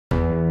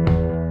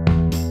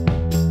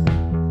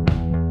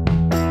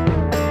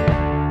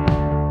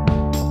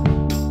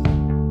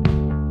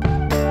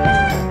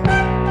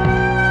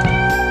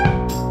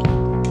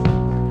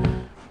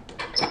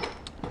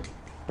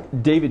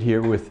David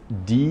here with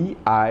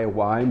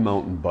DIY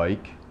Mountain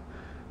Bike.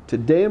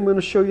 Today I'm going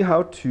to show you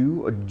how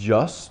to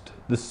adjust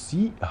the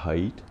seat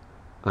height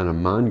on a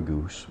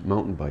Mongoose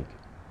mountain bike.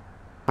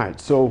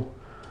 Alright, so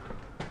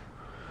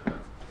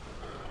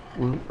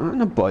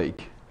on a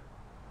bike,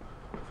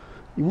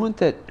 you want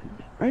that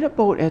right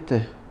about at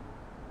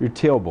your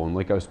tailbone,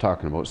 like I was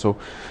talking about. So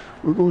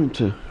we're going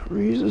to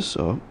raise this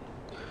up.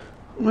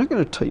 I'm not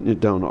going to tighten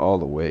it down all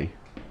the way.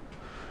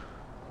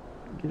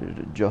 Get it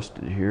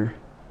adjusted here.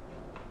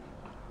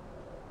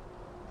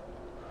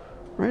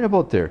 Right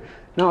about there.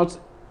 Now it's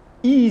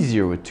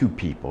easier with two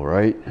people,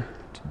 right,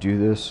 to do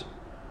this.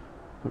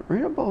 But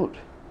right about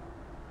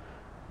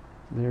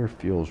there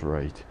feels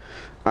right.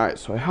 All right,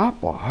 so I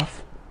hop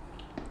off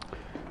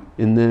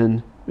and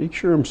then make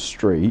sure I'm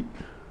straight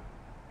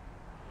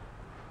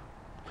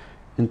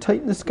and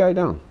tighten this guy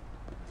down.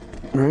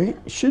 All right,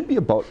 it should be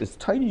about as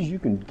tight as you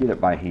can get it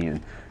by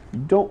hand. You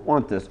don't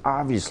want this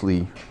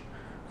obviously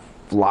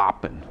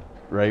flopping,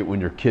 right,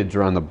 when your kids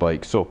are on the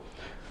bike. So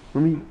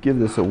let me give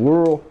this a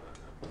whirl.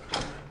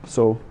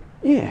 So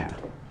yeah,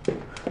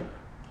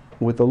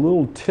 with a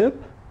little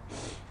tip,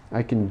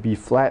 I can be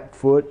flat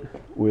foot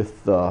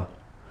with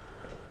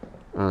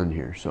on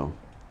here. So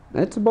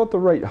that's about the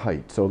right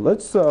height. So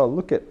let's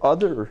look at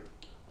other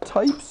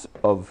types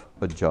of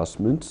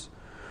adjustments.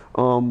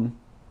 And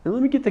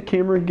let me get the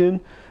camera again.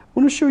 I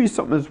want to show you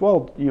something as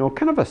well, you know,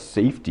 kind of a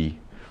safety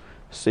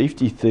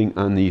thing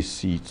on these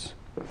seats.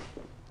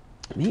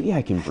 Maybe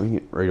I can bring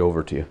it right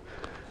over to you.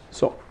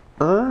 So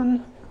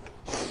on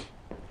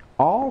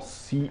all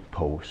seat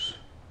posts,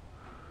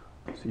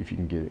 see if you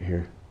can get it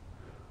here,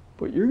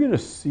 but you're going to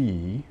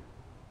see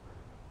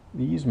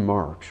these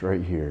marks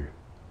right here.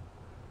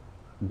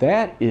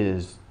 That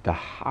is the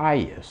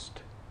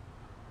highest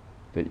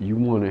that you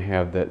want to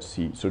have that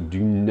seat. So do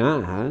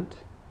not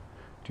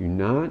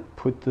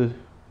put the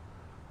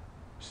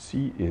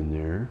seat in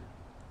there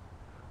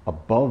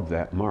above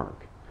that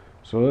mark.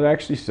 So it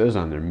actually says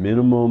on there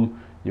minimum,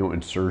 you know,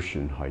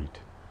 insertion height.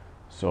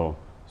 So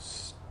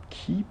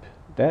keep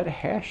that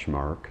hash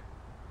mark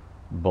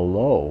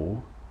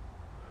below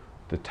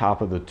the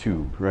top of the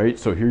tube, right?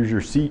 So here's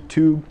your seat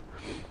tube.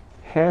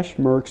 Hash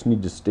marks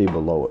need to stay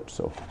below it.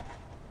 So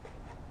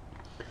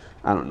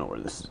I don't know where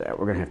this is at.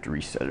 We're gonna have to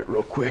reset it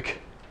real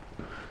quick.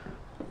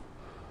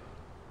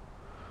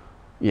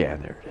 Yeah,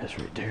 there it is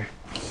right there.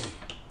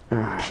 All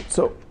right,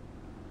 so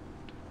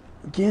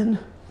again,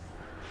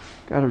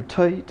 got her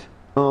tight.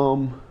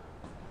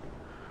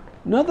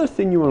 Another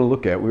thing you want to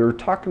look at, we were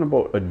talking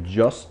about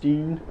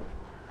adjusting,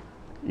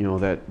 you know,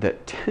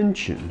 that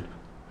tension.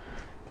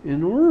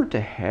 In order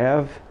to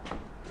have,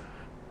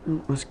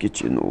 let's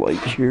get you in the light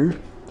here,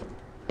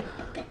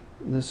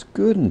 this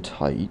good and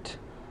tight,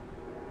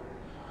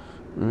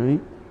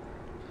 right?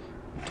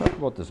 Talk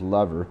about this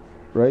lever,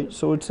 right?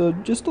 So it's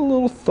just a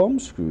little thumb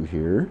screw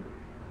here.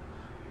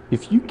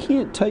 If you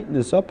can't tighten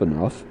this up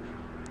enough,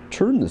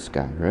 turn this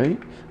guy, right?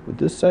 With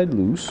this side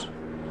loose,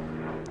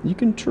 you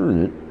can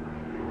turn it.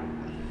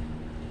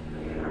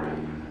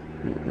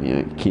 Yeah,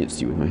 you can't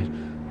see with my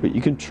hand, but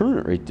you can turn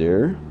it right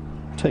there,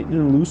 tighten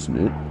and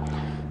loosen it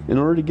in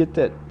order to get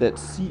that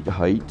seat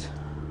height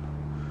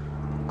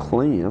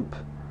clamp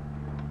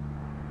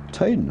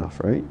tight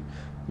enough, right?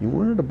 You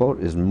want it about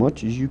as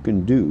much as you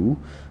can do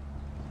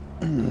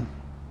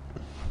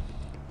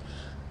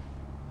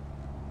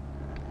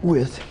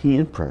with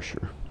hand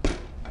pressure,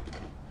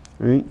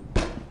 right?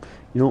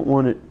 You don't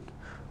want it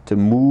to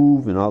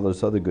move and all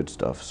this other good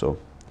stuff. So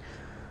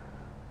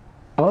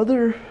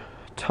other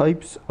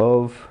types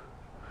of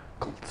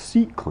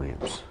seat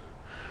clamps.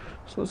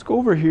 So let's go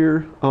over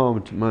here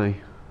to my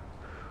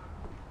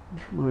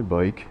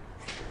bike.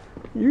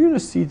 You're going to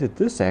see that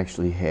this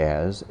actually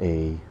has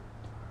a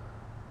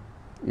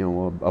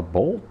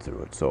bolt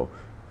through it. So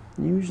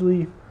usually,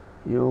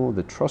 you know,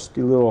 the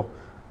trusty little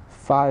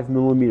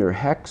 5mm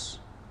hex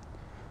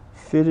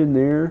fit in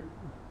there,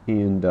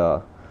 and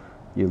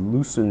you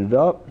loosen it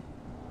up,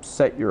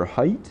 set your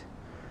height,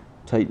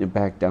 tighten it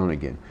back down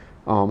again.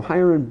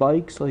 Higher end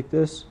bikes like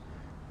this,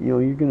 you know,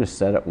 you're going to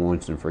set it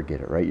once and forget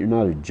it, right? You're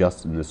not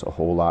adjusting this a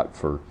whole lot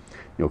for,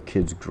 you know,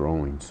 kids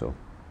growing. So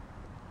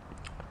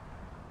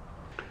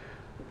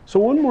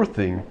one more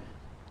thing.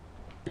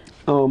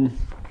 Go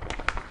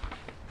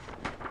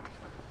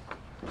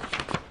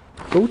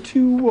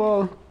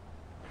to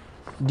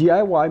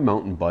DIY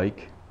Mountain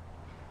Bike,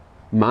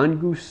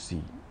 Mongoose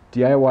seat.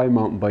 DIY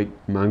Mountain Bike,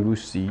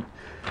 Mongoose seat.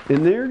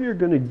 And there you're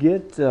going to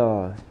get,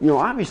 you know,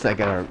 obviously I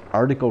got an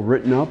article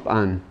written up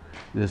on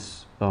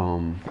this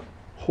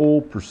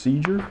whole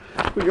procedure,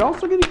 but you're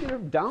also going to get a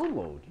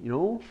download, you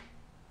know,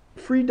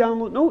 free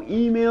download, no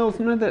emails,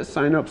 none of that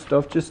sign up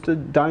stuff, just a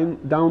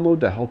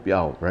download to help you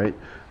out, right?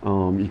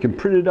 You can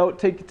print it out,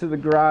 take it to the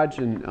garage,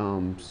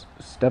 and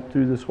step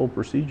through this whole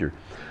procedure.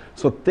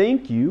 So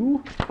thank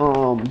you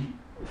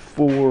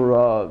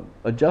for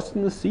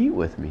adjusting the seat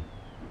with me.